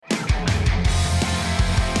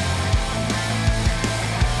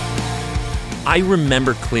I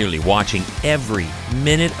remember clearly watching every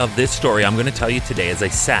minute of this story I'm going to tell you today as I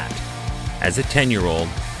sat as a 10-year-old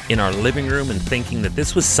in our living room and thinking that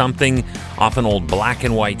this was something off an old black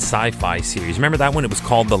and white sci-fi series. Remember that one? It was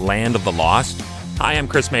called The Land of the Lost. Hi, I'm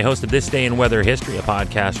Chris May, host of This Day in Weather History, a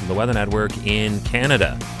podcast from the Weather Network in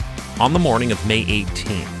Canada. On the morning of May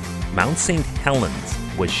 18th, Mount St. Helens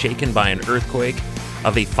was shaken by an earthquake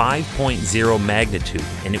of a 5.0 magnitude,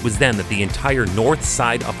 and it was then that the entire north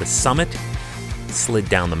side of the summit slid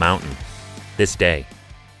down the mountain. This day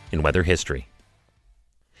in weather history.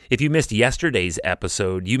 If you missed yesterday's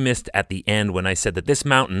episode, you missed at the end when I said that this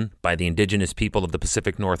mountain, by the indigenous people of the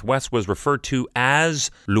Pacific Northwest, was referred to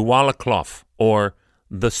as Lualaclof, or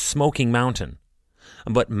the Smoking Mountain.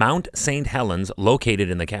 But Mount St. Helens, located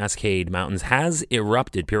in the Cascade Mountains, has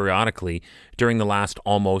erupted periodically during the last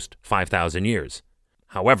almost 5,000 years.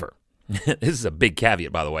 However, this is a big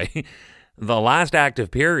caveat, by the way, the last active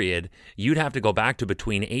period, you'd have to go back to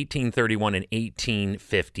between 1831 and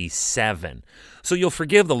 1857. So you'll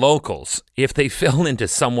forgive the locals if they fell into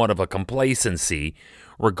somewhat of a complacency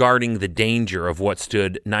regarding the danger of what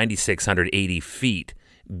stood 9,680 feet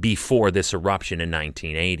before this eruption in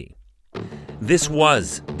 1980. This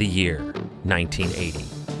was the year 1980.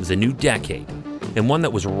 It was a new decade, and one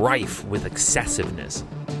that was rife with excessiveness.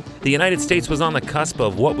 The United States was on the cusp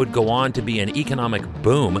of what would go on to be an economic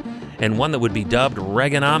boom, and one that would be dubbed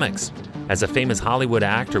Reaganomics, as a famous Hollywood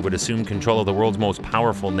actor would assume control of the world's most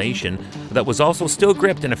powerful nation that was also still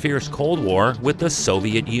gripped in a fierce Cold War with the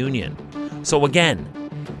Soviet Union. So again,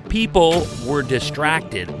 people were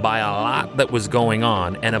distracted by a lot that was going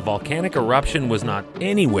on, and a volcanic eruption was not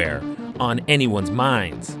anywhere on anyone's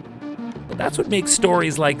minds. But that's what makes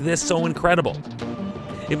stories like this so incredible.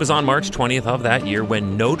 It was on March 20th of that year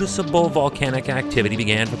when noticeable volcanic activity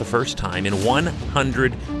began for the first time in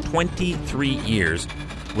 123 years,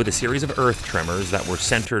 with a series of earth tremors that were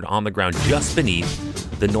centered on the ground just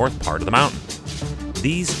beneath the north part of the mountain.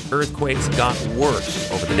 These earthquakes got worse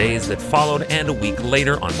over the days that followed, and a week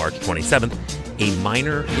later, on March 27th, a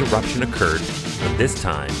minor eruption occurred, but this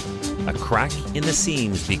time, a crack in the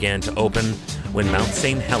seams began to open when Mount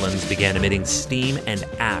St. Helens began emitting steam and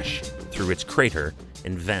ash through its crater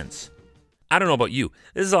and vents. I don't know about you,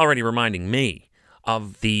 this is already reminding me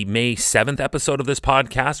of the May 7th episode of this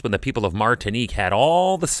podcast when the people of Martinique had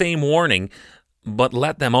all the same warning, but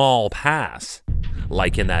let them all pass.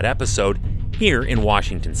 Like in that episode, here in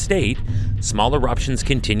Washington State, small eruptions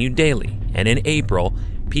continued daily, and in April,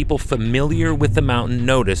 people familiar with the mountain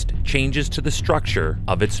noticed changes to the structure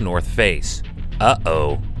of its north face.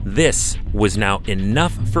 This was now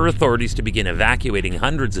enough for authorities to begin evacuating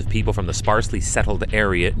hundreds of people from the sparsely settled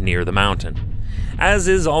area near the mountain. As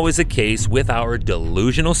is always the case with our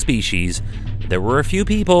delusional species, there were a few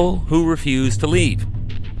people who refused to leave.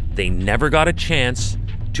 They never got a chance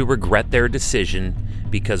to regret their decision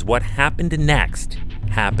because what happened next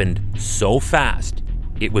happened so fast,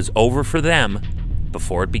 it was over for them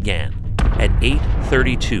before it began. At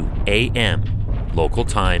 8:32 a.m. local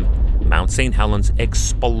time, Mount St. Helens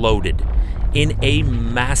exploded in a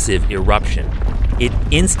massive eruption. It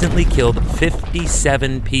instantly killed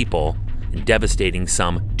 57 people, devastating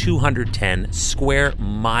some 210 square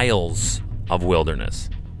miles of wilderness.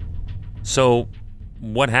 So,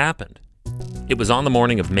 what happened? It was on the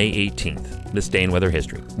morning of May 18th, this day in weather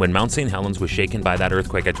history, when Mount St. Helens was shaken by that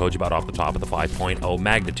earthquake I told you about off the top of the 5.0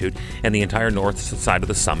 magnitude, and the entire north side of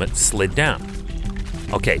the summit slid down.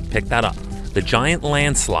 Okay, pick that up. The giant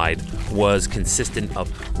landslide was consistent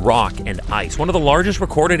of rock and ice, one of the largest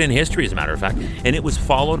recorded in history, as a matter of fact, and it was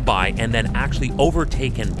followed by, and then actually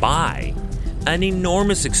overtaken by, an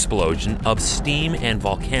enormous explosion of steam and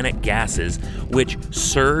volcanic gases which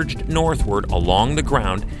surged northward along the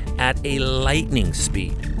ground at a lightning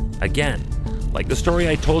speed. Again, like the story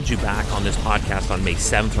I told you back on this podcast on May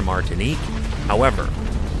 7th from Martinique. However,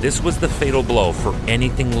 this was the fatal blow for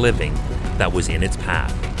anything living that was in its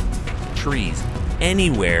path. Trees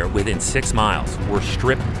anywhere within 6 miles were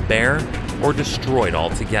stripped bare or destroyed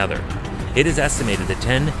altogether. It is estimated that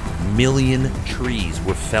 10 million trees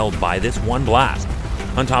were felled by this one blast.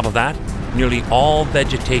 On top of that, nearly all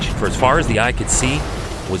vegetation, for as far as the eye could see,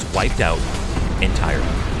 was wiped out entirely.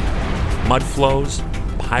 Mud flows,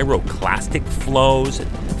 pyroclastic flows,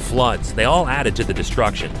 and floods, they all added to the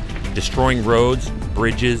destruction, destroying roads,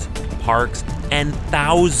 bridges, parks, and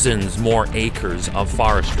thousands more acres of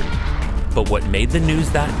forestry. But what made the news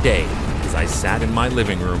that day, as I sat in my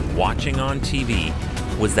living room watching on TV,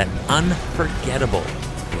 was that unforgettable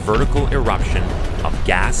vertical eruption of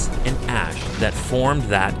gas and ash that formed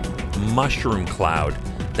that mushroom cloud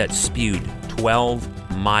that spewed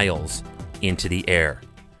 12 miles into the air.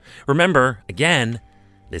 Remember, again,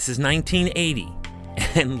 this is 1980,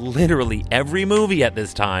 and literally every movie at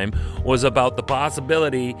this time was about the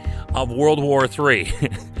possibility of World War III.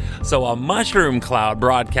 So a mushroom cloud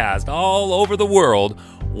broadcast all over the world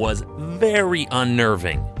was very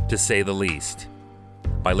unnerving, to say the least.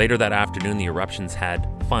 By later that afternoon, the eruptions had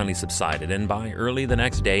finally subsided, and by early the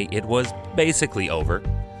next day, it was basically over.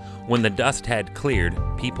 When the dust had cleared,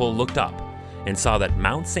 people looked up and saw that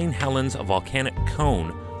Mount St. Helens volcanic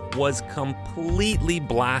cone was completely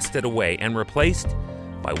blasted away and replaced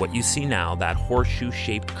by what you see now, that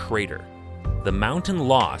horseshoe-shaped crater. The mountain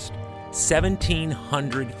lost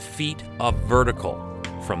 1,700 feet of vertical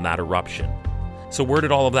from that eruption. So where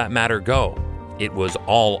did all of that matter go? It was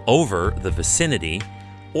all over the vicinity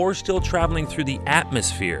or still traveling through the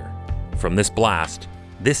atmosphere from this blast,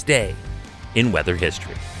 this day in weather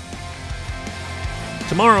history.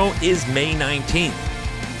 Tomorrow is May 19th,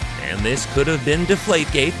 and this could have been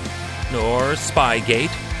Deflategate, or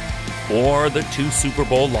Spygate, or the 2 Super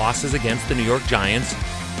Bowl losses against the New York Giants,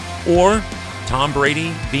 or Tom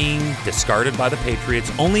Brady being discarded by the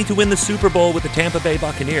Patriots only to win the Super Bowl with the Tampa Bay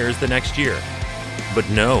Buccaneers the next year. But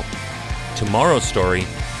no, tomorrow's story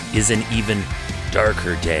is an even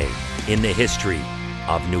darker day in the history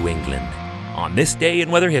of New England. On this day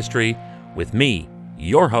in weather history, with me,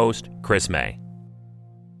 your host, Chris May.